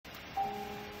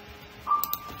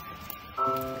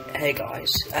Hey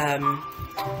guys,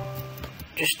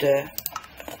 just a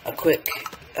quick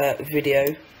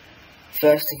video.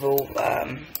 First of all,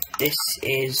 this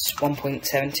is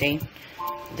 1.17,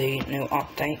 the new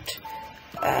update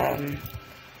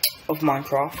of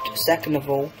Minecraft. Second of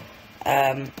all,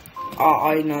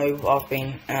 I know I've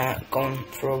been gone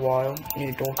for a while,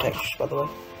 new door textures by the way,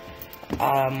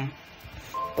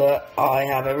 but I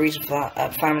have a reason for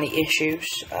that, family issues.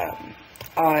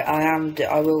 I'll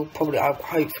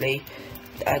hopefully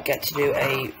get to do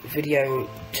a video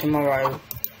tomorrow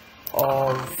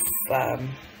of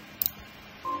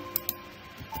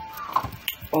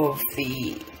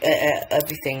the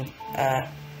everything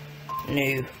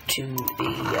new to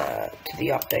the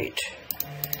update,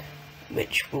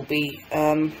 which will be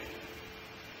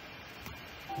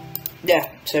yeah.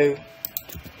 So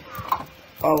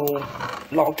I'll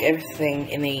log everything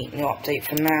in the new update.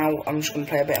 For now, I'm just going to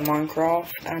play a bit of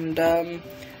Minecraft, and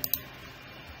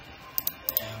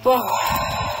well,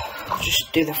 I'll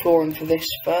just do the flooring for this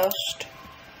first.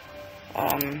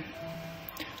 I'm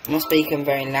not speaking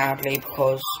very loudly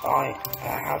because I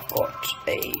have got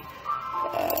a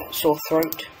sore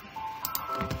throat.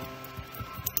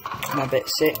 I'm a bit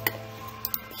sick,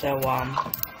 so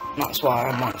that's why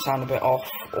I might sound a bit off,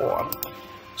 or I'm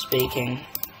speaking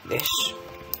this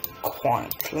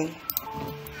quietly.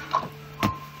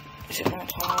 Is it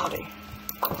not already?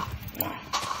 No.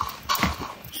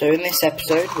 So in this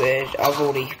episode, I've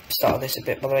already started this a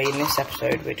bit by the way. In this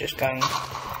episode, we're just going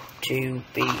to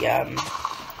be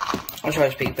I'll try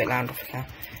to speak a bit louder if I can.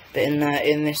 But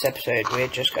in this episode, we're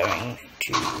just going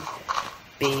to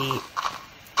be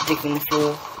digging the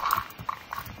floor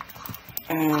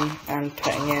and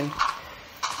putting in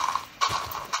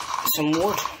some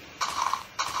wood.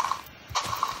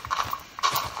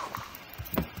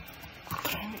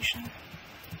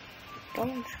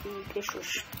 Don't you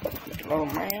disrespect me, little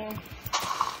man.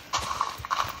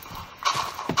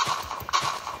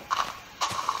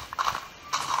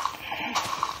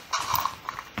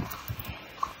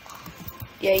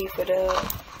 Yay for the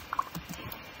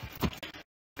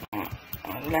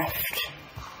left.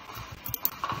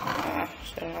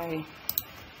 So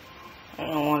I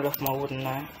don't want to left my wooden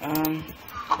there. I'll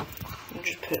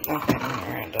just put that in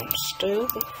a random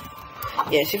stove.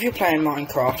 Yes, if you're playing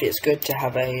Minecraft, it's good to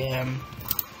have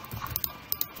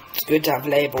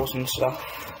labels and stuff.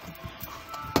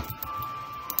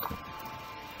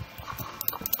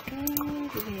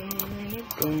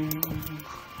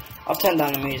 I've turned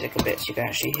down the music a bit so you can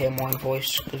actually hear my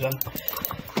voice because I'm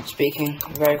speaking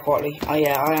very quietly. Oh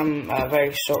yeah, I am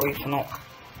very sorry for not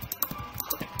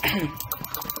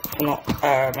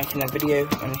making a video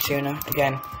any sooner.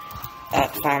 Again,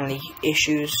 family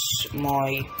issues.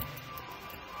 My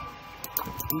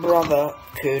brother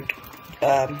could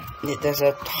there's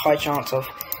a high chance of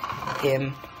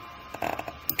him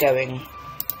going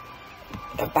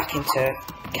back into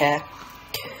care,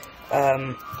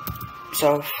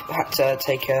 so I've had to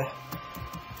take a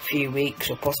few weeks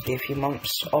or possibly a few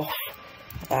months off,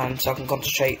 so I can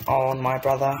concentrate on my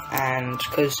brother. And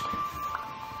because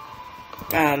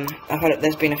I've had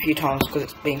there's been a few times because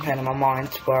it's been playing in my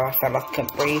mind where I felt like I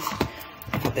couldn't breathe.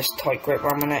 I had this tight grip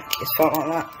around my neck. It's felt like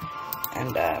that.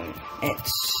 And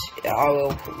I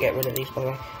will get rid of these by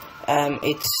the way.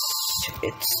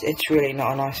 It's really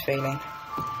not a nice feeling.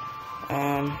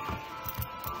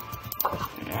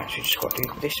 Actually just got to do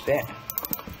this bit.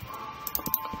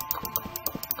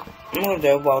 I'm not gonna do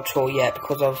a world tour yet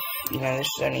because of, this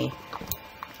is only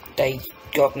day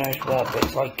God knows what, but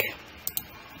it's like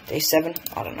day 7.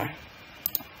 I don't know.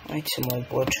 I need some more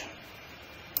wood.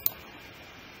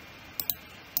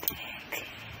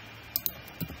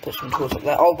 Put some tools up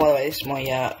there. Oh, by the way, this is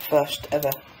my first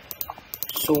ever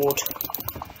sword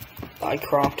that I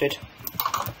crafted.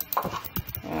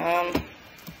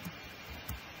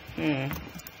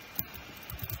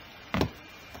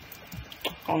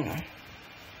 Oh no.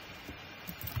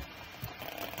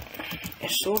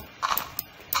 Is sword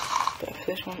better for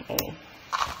this one, or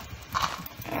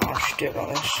I'll just do it like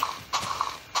this.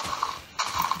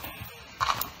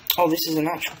 Oh, this is an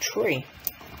actual tree.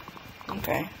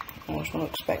 Okay. I was not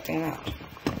expecting that.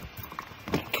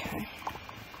 Okay.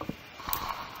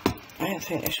 I didn't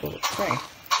think this was a tree.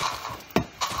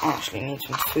 I actually need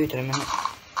some food in a minute.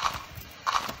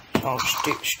 So I'll just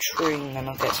do this tree and then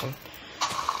I'll get some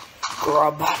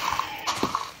grub.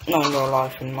 Not in real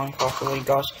life in Minecraft, all you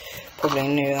guys probably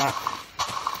knew that.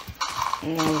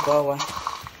 No, go away.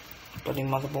 Bloody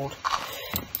motherboard.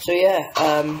 So yeah,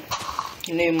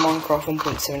 new Minecraft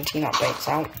 1.17 updates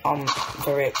out. I'm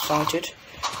very excited.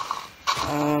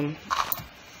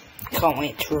 Can't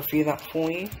wait to review that for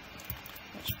you.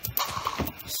 Let's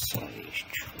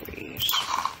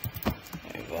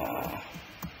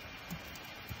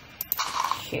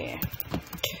here.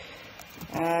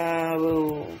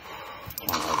 We'll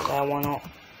plant over there, why not?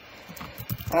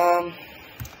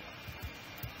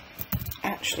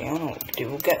 Actually, I know what to do.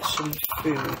 We'll get some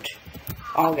food.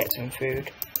 I'll get some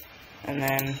food, and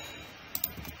then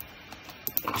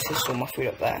insist all my food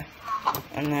up there.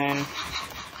 And then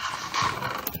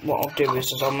what I'll do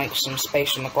is I'll make some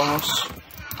space on the grass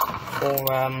for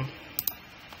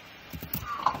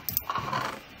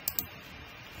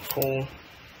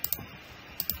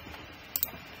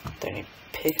don't need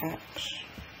pickaxe.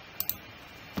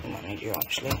 I might need you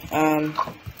actually.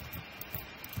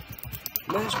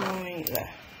 Where's my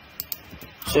there?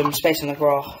 Some space on the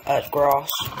grass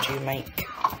to make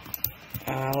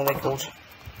what are they called?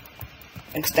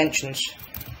 Extensions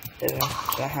to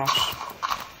the house.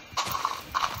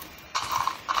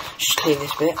 Just clear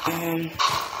this bit.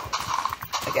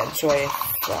 Again, sorry if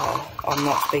I'm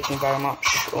not speaking very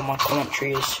much or my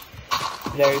commentary is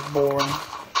very boring.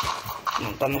 I've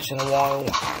not done this in a while and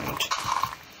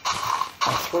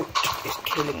my throat is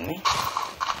killing me.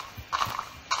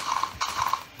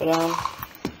 But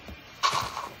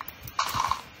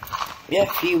yeah, a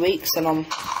few weeks and I'm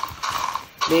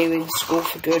leaving school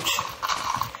for good.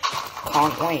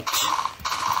 Can't wait.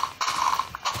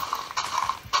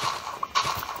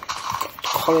 Go to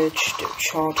college, do a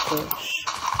child course.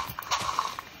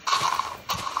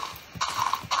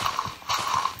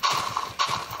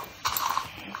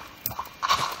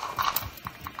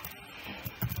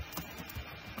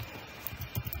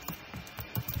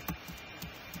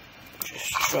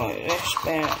 Right, this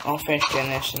bit, I'll finish doing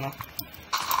this and I'll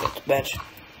get to bed.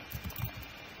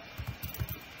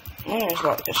 Yeah, it's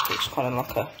like this, it's kind of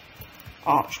like a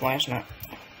archway, isn't it?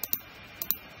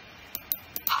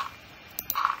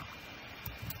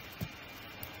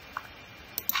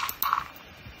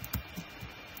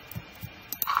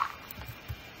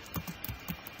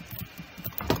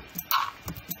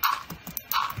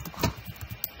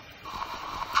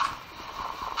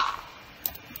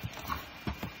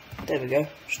 There we go,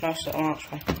 it's a nice little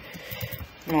archway.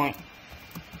 Right,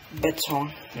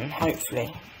 bedtime, and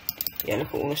hopefully, yeah,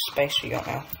 look at all this space we got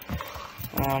now.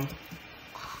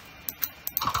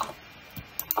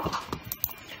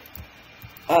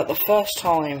 The first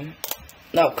time,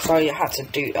 no, because I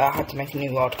had to make a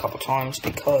new world a couple of times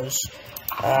because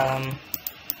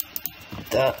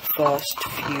the first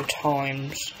few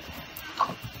times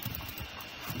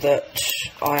that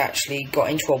I actually got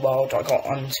into a world, I got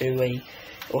onto it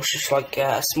was just like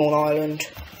a small island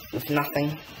with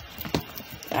nothing,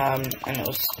 and it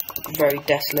was very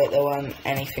desolate. There weren't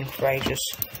anything for ages.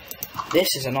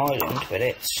 This is an island, but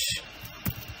it's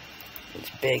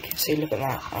big. See, look at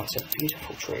that. That's a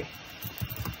beautiful tree.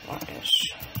 That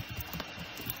is.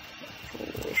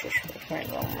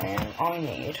 Hang on, man. I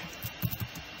need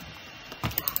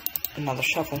another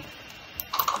shovel.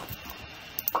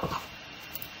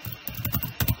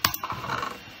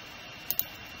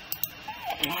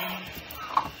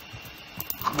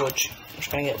 Wood. I'm just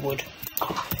gonna get wood.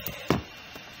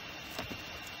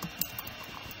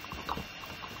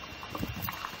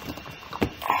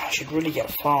 I should really get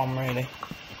a farm, really.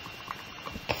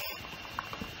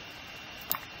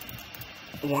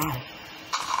 Wow.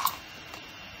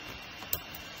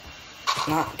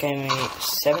 That gave me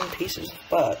 7 pieces of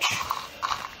birch.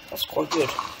 That's quite good.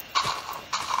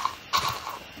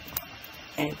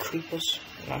 Any creepers?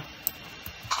 No.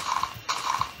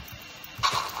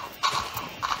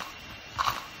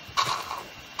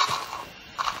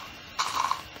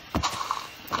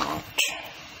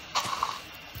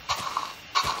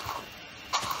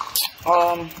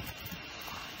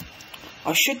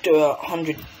 I should do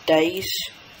 100 days,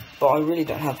 but I really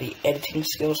don't have the editing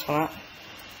skills for that.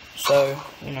 So,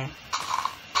 you know.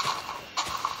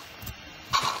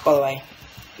 By the way,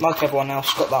 like everyone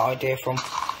else, got that idea from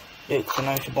Luke the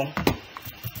Notable.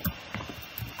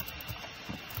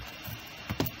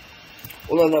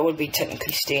 Although that would be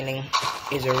technically stealing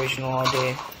his original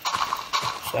idea.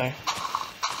 So.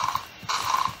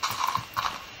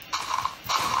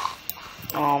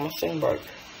 Oh, my thing broke.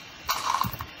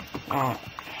 Alright.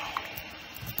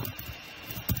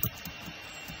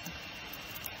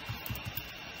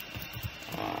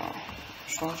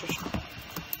 Shall I just...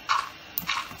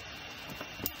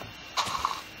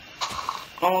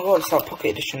 Oh my god, it's like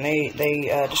Pocket Edition. They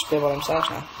display by themselves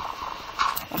now.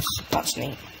 That's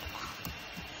neat.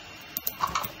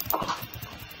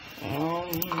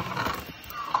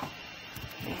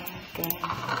 Okay.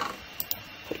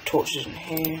 Put torches in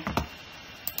here.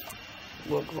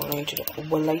 Related.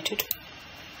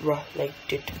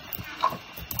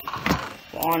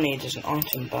 What I need is an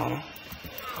item burner.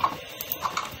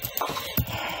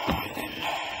 And then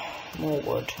More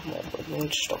wood, more wood. We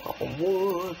need to stock up on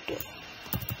wood.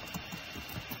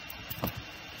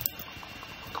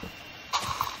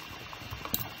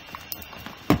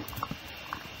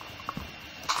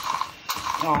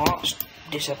 Oh, that's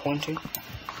disappointing.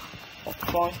 What,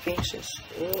 5 pieces?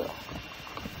 Ugh.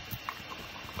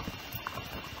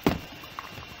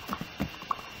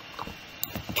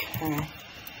 Okay.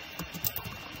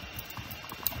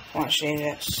 Actually,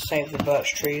 let's save the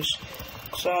birch trees,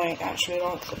 because I actually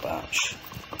like the birch.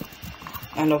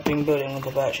 And I've been building with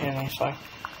the birch anyway, so.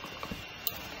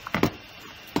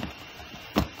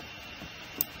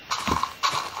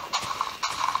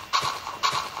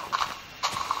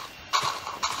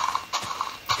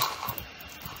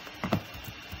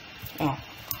 Oh.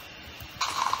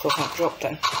 Thought that dropped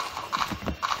then.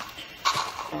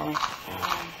 Right.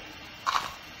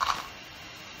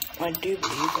 I do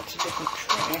believe that's a different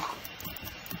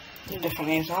tree. It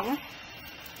definitely is, aren't they?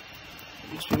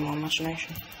 Must be my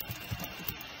imagination.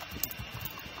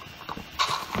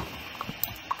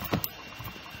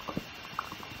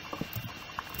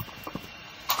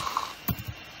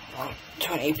 Right,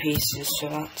 20 pieces, so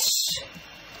that's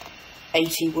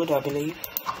 80 wood, I believe.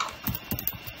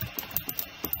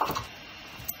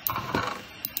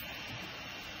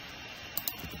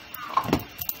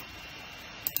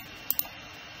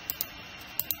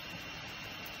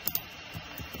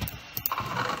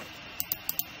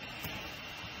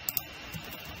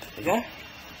 There we go.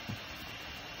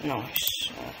 Nice.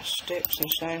 Sticks and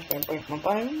stones won't break my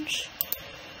bones.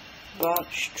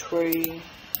 Birch tree,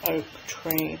 oak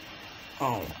tree.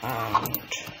 Oh, and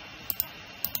okay.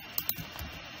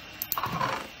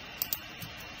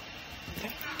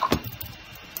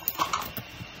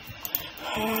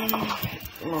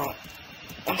 Right.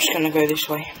 I'm just gonna go this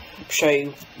way. Show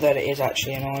you that it is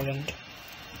actually an island.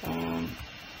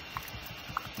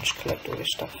 Just collect all this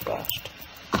stuff first.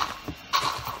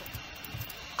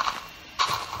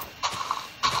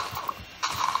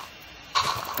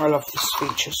 I love this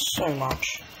feature so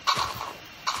much.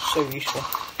 So useful.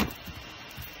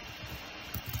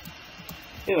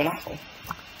 Ooh, an apple.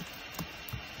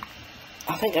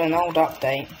 I think in an old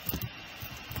update,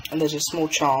 and there's a small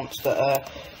chance that a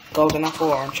golden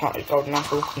apple or enchanted golden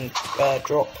apple can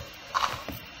drop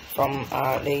from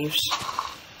leaves.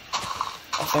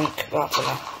 I think that's in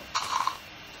a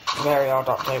very old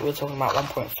update. We're talking about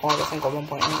 1.5, I think, or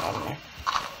 1.8, I don't know.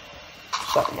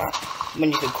 Something like that. When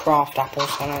you could craft apples,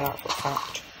 I know that for a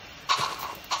fact.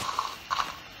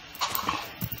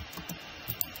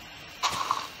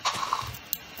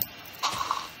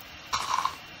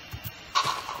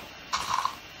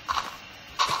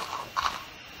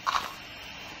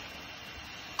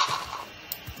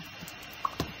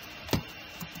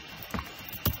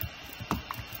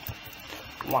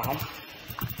 Wow.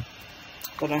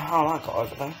 Don't know how that got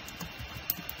over there.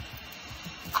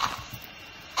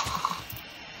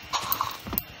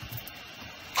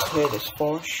 Clear this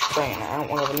forest, straighten it out,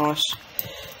 we'll have a nice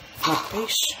flat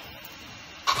piece.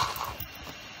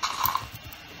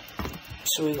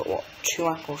 So we got what, 2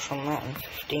 apples from that and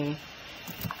 15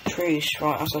 trees,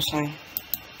 right, as I say,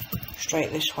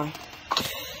 straight this way.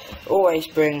 Always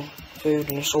bring food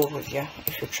and a sword with you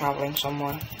if you're travelling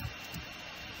somewhere.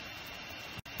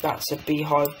 That's a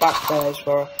beehive. Back there is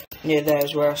where, near there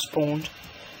is where I spawned.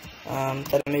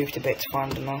 Then I moved a bit to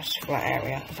find a nice flat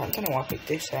area. In fact, I don't know why I picked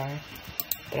this area.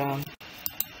 But,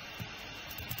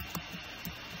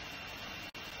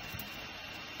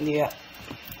 yeah.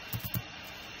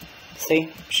 See,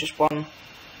 it's just one,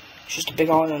 it's just a big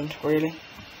island, really.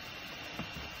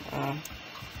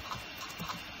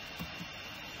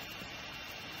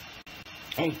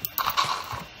 Hey,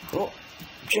 what?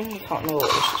 Generally can't know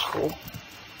what this is for.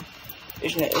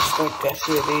 Isn't it? It's like a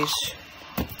few of these,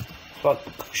 like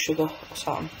sugar or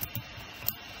something.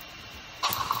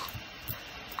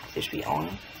 Could this be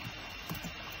iron?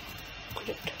 Could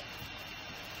it?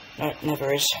 No, it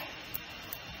never is.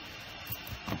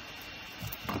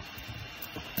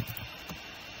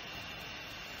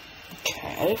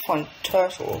 Okay, I did find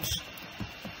turtles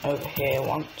over here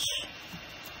once,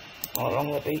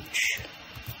 along the beach.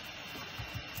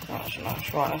 That's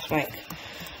nice. Right, let's make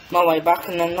my way back,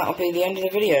 and then that'll be the end of the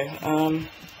video.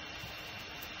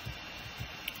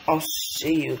 I'll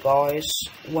see you guys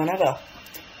whenever.